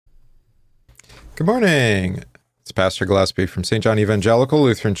Good morning. It's Pastor Gillespie from St. John Evangelical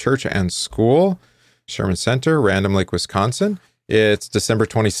Lutheran Church and School, Sherman Center, Random Lake, Wisconsin. It's December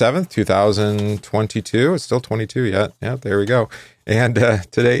 27th, 2022. It's still 22 yet. Yeah, there we go. And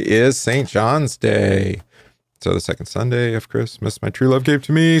today is St. John's Day. So the second Sunday of Christmas, my true love gave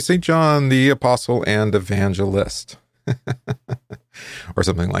to me St. John, the apostle and evangelist. Or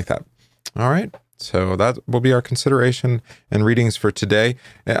something like that. All right. So that will be our consideration and readings for today.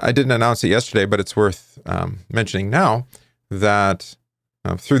 I didn't announce it yesterday, but it's worth mentioning now that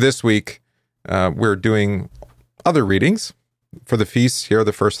through this week, we're doing other readings for the feasts here,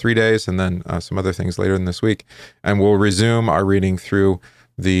 the first 3 days, and then some other things later in this week. And we'll resume our reading through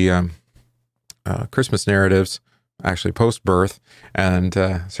the Christmas narratives, actually post-birth, and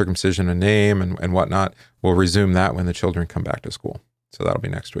circumcision and name and whatnot. We'll resume that when the children come back to school. So that'll be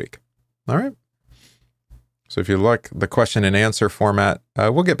next week. All right. So if you like the question and answer format,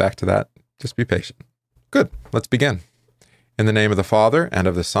 we'll get back to that. Just be patient. Good. Let's begin. In the name of the Father, and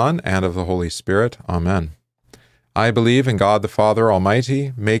of the Son, and of the Holy Spirit. Amen. I believe in God the Father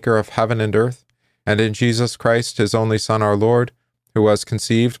Almighty, maker of heaven and earth, and in Jesus Christ, his only Son, our Lord, who was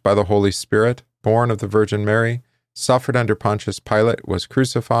conceived by the Holy Spirit, born of the Virgin Mary, suffered under Pontius Pilate, was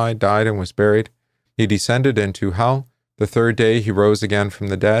crucified, died, and was buried. He descended into hell. The third day he rose again from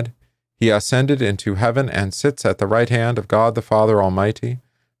the dead. He ascended into heaven and sits at the right hand of God the Father Almighty.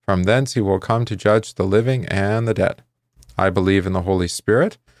 From thence he will come to judge the living and the dead. I believe in the Holy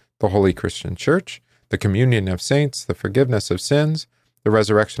Spirit, the holy Christian Church, the communion of saints, the forgiveness of sins, the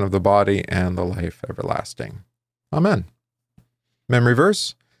resurrection of the body, and the life everlasting. Amen. Memory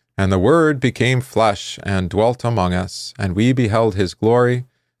verse, And the Word became flesh and dwelt among us, and we beheld his glory.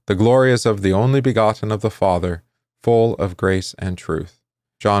 The glory is of the only begotten of the Father, full of grace and truth.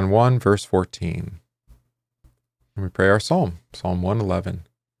 John 1, verse 14. And we pray our psalm, Psalm 111.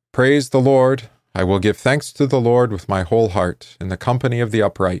 Praise the Lord. I will give thanks to the Lord with my whole heart, in the company of the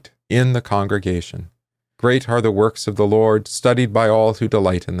upright, in the congregation. Great are the works of the Lord, studied by all who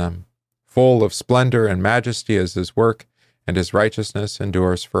delight in them. Full of splendor and majesty is his work, and his righteousness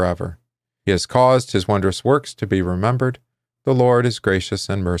endures forever. He has caused his wondrous works to be remembered. The Lord is gracious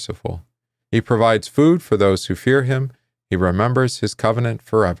and merciful. He provides food for those who fear him. He remembers his covenant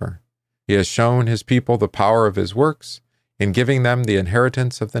forever. He has shown his people the power of his works, in giving them the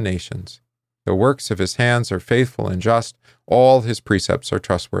inheritance of the nations. The works of his hands are faithful and just. All his precepts are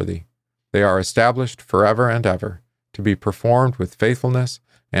trustworthy. They are established forever and ever, to be performed with faithfulness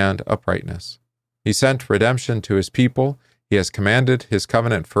and uprightness. He sent redemption to his people. He has commanded his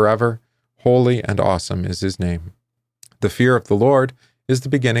covenant forever. Holy and awesome is his name. The fear of the Lord is the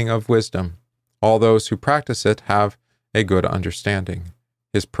beginning of wisdom. All those who practice it have a good understanding.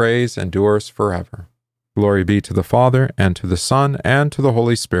 His praise endures forever. Glory be to the Father, and to the Son, and to the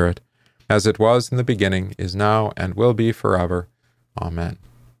Holy Spirit, as it was in the beginning, is now, and will be forever. Amen.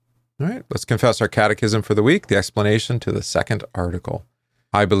 All right, let's confess our catechism for the week, the explanation to the second article.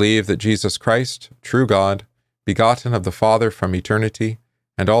 I believe that Jesus Christ, true God, begotten of the Father from eternity,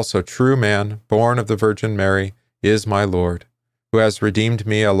 and also true man, born of the Virgin Mary, is my Lord, who has redeemed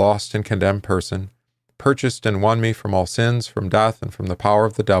me, a lost and condemned person, purchased and won me from all sins, from death, and from the power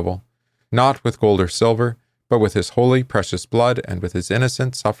of the devil, not with gold or silver, but with his holy, precious blood, and with his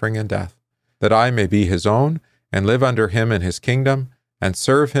innocent suffering and death, that I may be his own, and live under him in his kingdom, and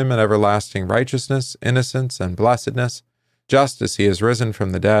serve him in everlasting righteousness, innocence, and blessedness, just as he is risen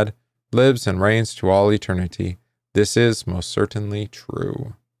from the dead, lives and reigns to all eternity. This is most certainly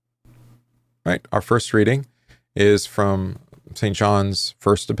true. Right, our first reading is from St. John's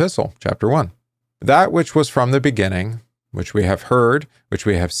first epistle, chapter 1. That which was from the beginning, which we have heard, which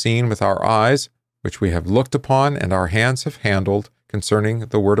we have seen with our eyes, which we have looked upon and our hands have handled concerning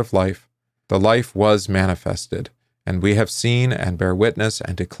the word of life, the life was manifested, and we have seen and bear witness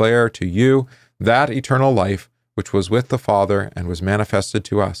and declare to you that eternal life which was with the Father and was manifested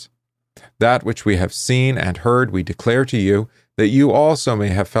to us. That which we have seen and heard we declare to you, that you also may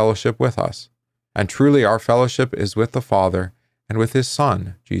have fellowship with us. And truly our fellowship is with the Father and with his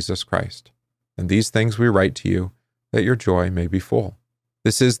Son, Jesus Christ. And these things we write to you, that your joy may be full.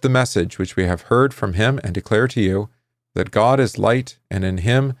 This is the message which we have heard from him and declare to you, that God is light, and in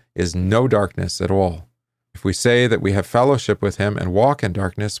him is no darkness at all. If we say that we have fellowship with him and walk in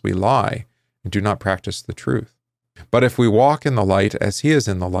darkness, we lie and do not practice the truth. But if we walk in the light as he is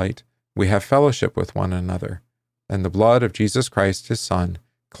in the light, we have fellowship with one another, and the blood of Jesus Christ, his Son,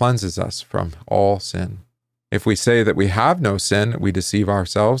 cleanses us from all sin. If we say that we have no sin, we deceive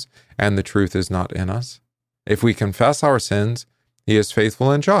ourselves, and the truth is not in us. If we confess our sins, he is faithful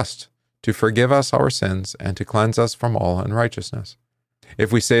and just to forgive us our sins and to cleanse us from all unrighteousness.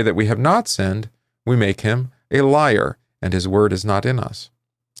 If we say that we have not sinned, we make him a liar, and his word is not in us.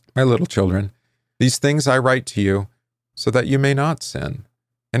 My little children, these things I write to you, so that you may not sin.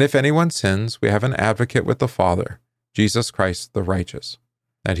 And if anyone sins, we have an advocate with the Father, Jesus Christ the righteous.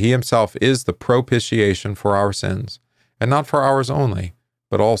 And he himself is the propitiation for our sins, and not for ours only,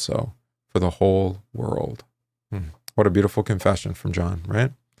 but also for the whole world. What a beautiful confession from John,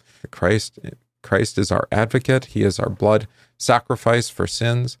 right? Christ is our advocate. He is our blood sacrifice for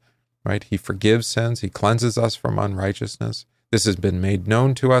sins, right? He forgives sins. He cleanses us from unrighteousness. This has been made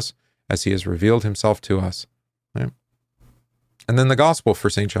known to us as he has revealed himself to us, right? And then the gospel for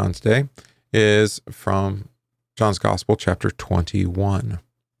St. John's Day is from John's Gospel, chapter 21.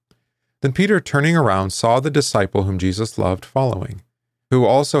 Then Peter, turning around, saw the disciple whom Jesus loved following, who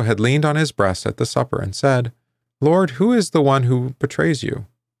also had leaned on his breast at the supper, and said, Lord, who is the one who betrays you?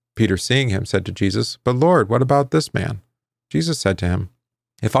 Peter, seeing him, said to Jesus, But Lord, what about this man? Jesus said to him,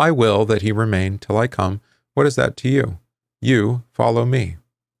 If I will that he remain till I come, what is that to you? You follow me.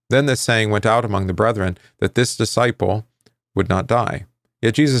 Then this saying went out among the brethren, that this disciple would not die.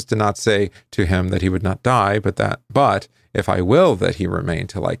 Yet Jesus did not say to him that he would not die, but if I will that he remain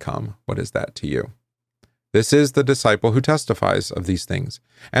till I come, what is that to you? This is the disciple who testifies of these things,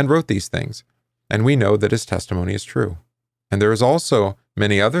 and wrote these things, and we know that his testimony is true. And there is also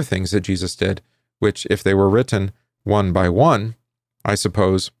many other things that Jesus did, which if they were written one by one, I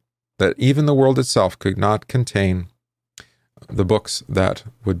suppose that even the world itself could not contain the books that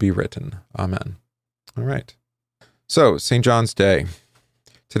would be written. Amen. All right. So, St. John's Day.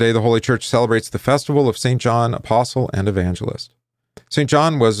 Today, the Holy Church celebrates the festival of St. John, Apostle and Evangelist. St.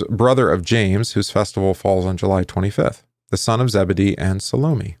 John was brother of James, whose festival falls on July 25th, the son of Zebedee and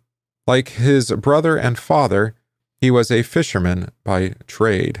Salome. Like his brother and father, he was a fisherman by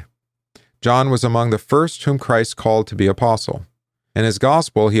trade. John was among the first whom Christ called to be apostle. In his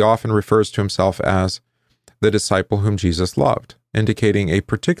gospel, he often refers to himself as the disciple whom Jesus loved, indicating a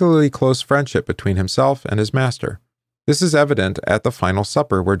particularly close friendship between himself and his master. This is evident at the final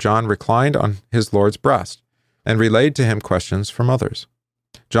supper, where John reclined on his Lord's breast and relayed to him questions from others.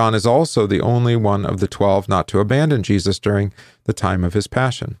 John is also the only one of the 12 not to abandon Jesus during the time of his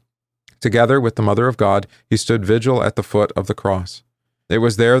passion. Together with the Mother of God, he stood vigil at the foot of the cross. It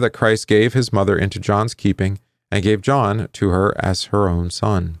was there that Christ gave his mother into John's keeping and gave John to her as her own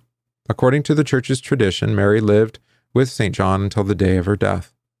son. According to the Church's tradition, Mary lived with St. John until the day of her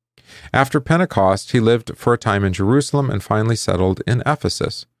death. After Pentecost, he lived for a time in Jerusalem and finally settled in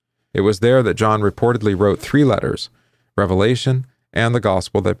Ephesus. It was there that John reportedly wrote 3 letters, Revelation and the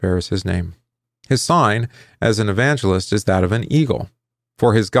Gospel that bears his name. His sign as an evangelist is that of an eagle,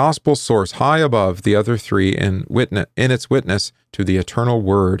 for his Gospel soars high above the other 3 in its witness to the eternal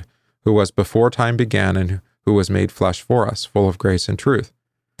Word, who was before time began and who was made flesh for us, full of grace and truth,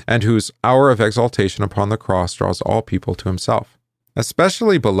 and whose hour of exaltation upon the cross draws all people to himself.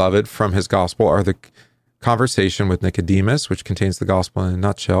 Especially beloved from his gospel are the conversation with Nicodemus, which contains the gospel in a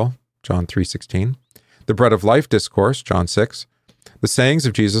nutshell, John 3:16, the bread of life discourse, John 6, the sayings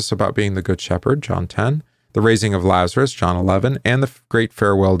of Jesus about being the good shepherd, John 10, the raising of Lazarus, John 11, and the great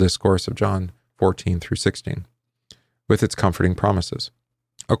farewell discourse of John 14 through 16, with its comforting promises.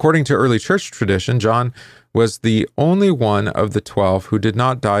 According to early church tradition, John was the only one of the 12 who did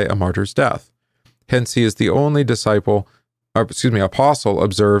not die a martyr's death. Hence, he is the only apostle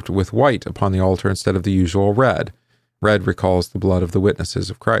observed with white upon the altar instead of the usual red. Red recalls the blood of the witnesses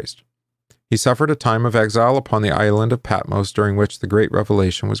of Christ. He suffered a time of exile upon the island of Patmos, during which the great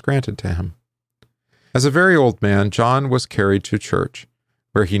revelation was granted to him. As a very old man, John was carried to church,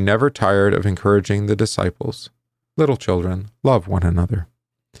 where he never tired of encouraging the disciples. Little children, love one another.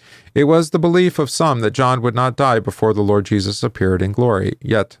 It was the belief of some that John would not die before the Lord Jesus appeared in glory,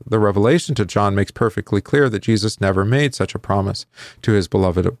 yet the revelation to John makes perfectly clear that Jesus never made such a promise to his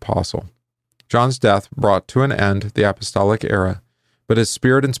beloved apostle. John's death brought to an end the apostolic era, but his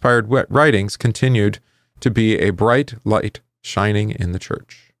spirit-inspired writings continued to be a bright light shining in the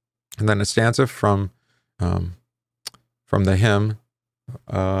church. And then a stanza from the hymn,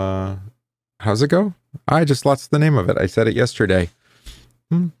 how's it go? I just lost the name of it. I said it yesterday.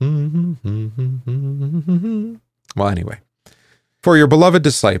 Well, anyway. For your beloved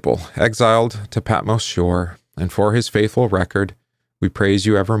disciple, exiled to Patmos shore, and for his faithful record, we praise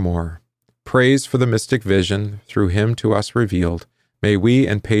you evermore. Praise for the mystic vision through him to us revealed. May we,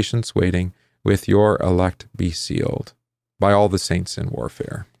 in patience waiting, with your elect be sealed. By all the saints in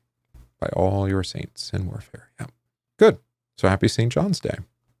warfare. By all your saints in warfare. Yeah. Good. So happy St. John's Day.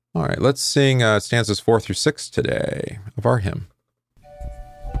 All right, let's sing stanzas 4 through 6 today of our hymn.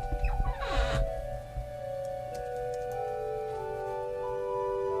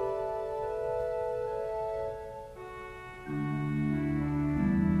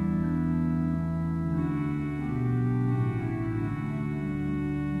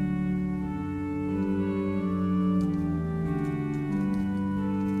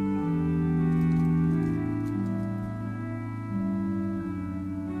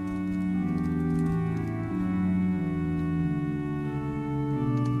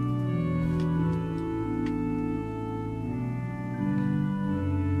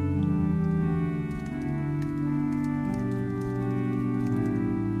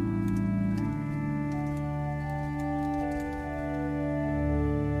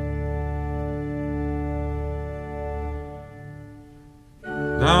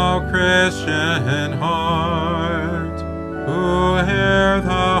 Christian heart, who ere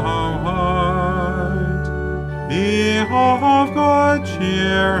thou art, be of good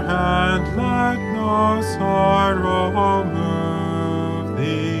cheer, and let no sorrow move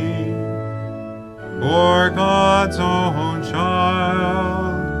thee. For God's own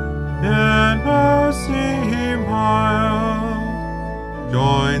child, in mercy mild,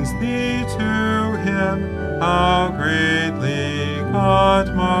 joins thee to him. How greatly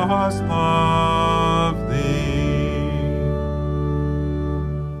God must love thee.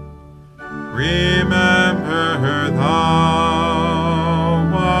 Remember thou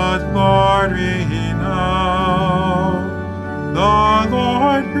what glory now the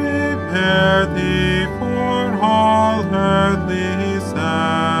Lord prepared thee for all earthly sadness.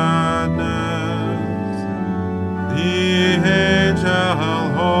 The angel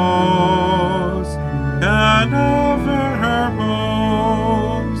host can never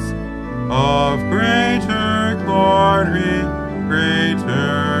boast of greater glory,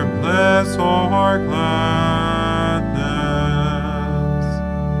 greater bliss or gladness.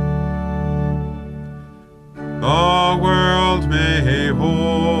 The world may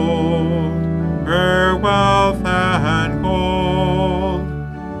hold her wealth and gold,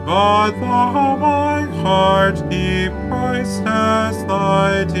 but thou, my heart, keep Christ as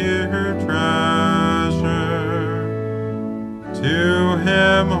thy dear treasure. To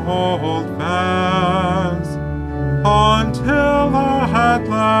him hold fast until at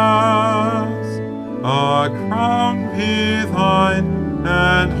last a crown be thine,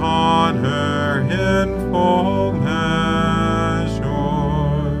 and honor in full measure.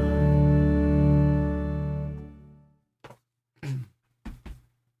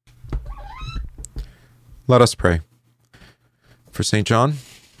 Let us pray. For St. John,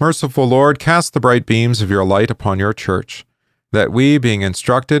 merciful Lord, cast the bright beams of your light upon your church, that we, being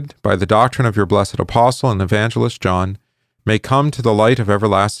instructed by the doctrine of your blessed apostle and evangelist John, may come to the light of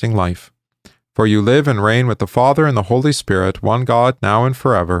everlasting life. For you live and reign with the Father and the Holy Spirit, one God, now and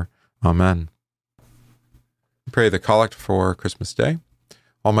forever. Amen. Pray the collect for Christmas Day.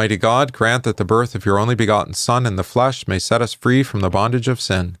 Almighty God, grant that the birth of your only begotten Son in the flesh may set us free from the bondage of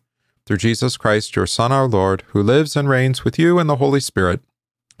sin. Through Jesus Christ, your Son, our Lord, who lives and reigns with you in the Holy Spirit,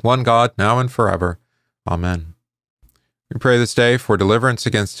 one God, now and forever. Amen. We pray this day for deliverance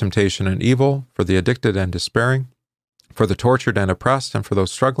against temptation and evil, for the addicted and despairing, for the tortured and oppressed, and for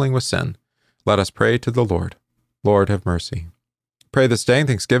those struggling with sin. Let us pray to the Lord. Lord, have mercy. Pray this day in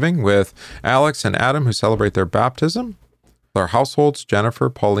thanksgiving with Alex and Adam, who celebrate their baptism, with our households, Jennifer,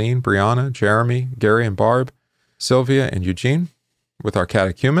 Pauline, Brianna, Jeremy, Gary and Barb, Sylvia and Eugene, with our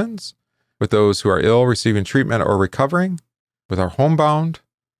catechumens, with those who are ill, receiving treatment or recovering, with our homebound,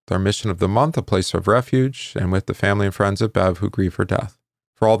 with our mission of the month, a place of refuge, and with the family and friends of Bev who grieve her death.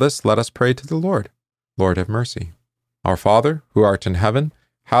 For all this, let us pray to the Lord. Lord, have mercy. Our Father, who art in heaven,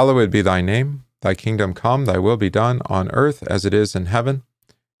 hallowed be thy name. Thy kingdom come, thy will be done, on earth as it is in heaven.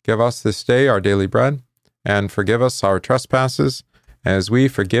 Give us this day our daily bread, and forgive us our trespasses, as we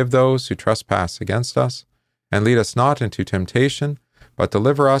forgive those who trespass against us. And lead us not into temptation, but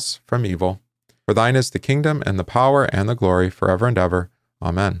deliver us from evil. For thine is the kingdom, and the power, and the glory, forever and ever.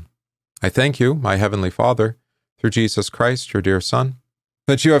 Amen. I thank you, my heavenly Father, through Jesus Christ, your dear Son,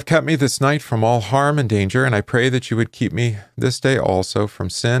 that you have kept me this night from all harm and danger, and I pray that you would keep me this day also from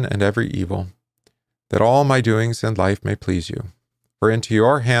sin and every evil, that all my doings in life may please you. For into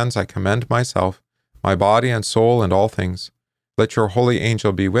your hands I commend myself, my body and soul and all things. Let your holy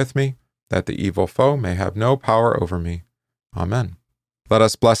angel be with me, that the evil foe may have no power over me. Amen. Let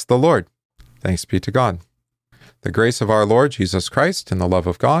us bless the Lord. Thanks be to God. The grace of our Lord Jesus Christ, and the love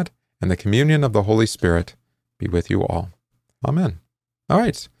of God, and the communion of the Holy Spirit be with you all. Amen. All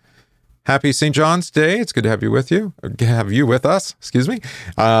right. Happy St. John's Day. It's good to have you with us.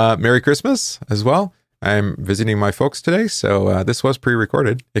 Merry Christmas as well. I'm visiting my folks today, so this was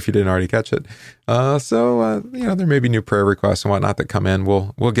pre-recorded, if you didn't already catch it. There may be new prayer requests and whatnot that come in.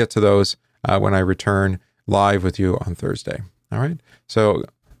 We'll get to those when I return live with you on Thursday. All right? So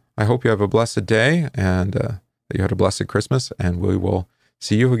I hope you have a blessed day, and that you had a blessed Christmas, and we will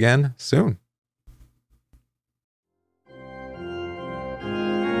see you again soon.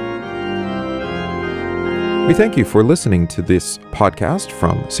 We thank you for listening to this podcast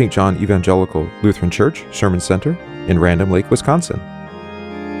from St. John Evangelical Lutheran Church, Sherman Center in Random Lake, Wisconsin.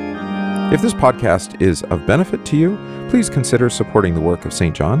 If this podcast is of benefit to you, please consider supporting the work of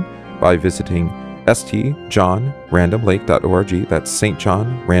St. John by visiting stjohnrandomlake.org. That's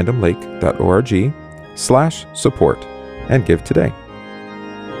stjohnrandomlake.org/support, and give today.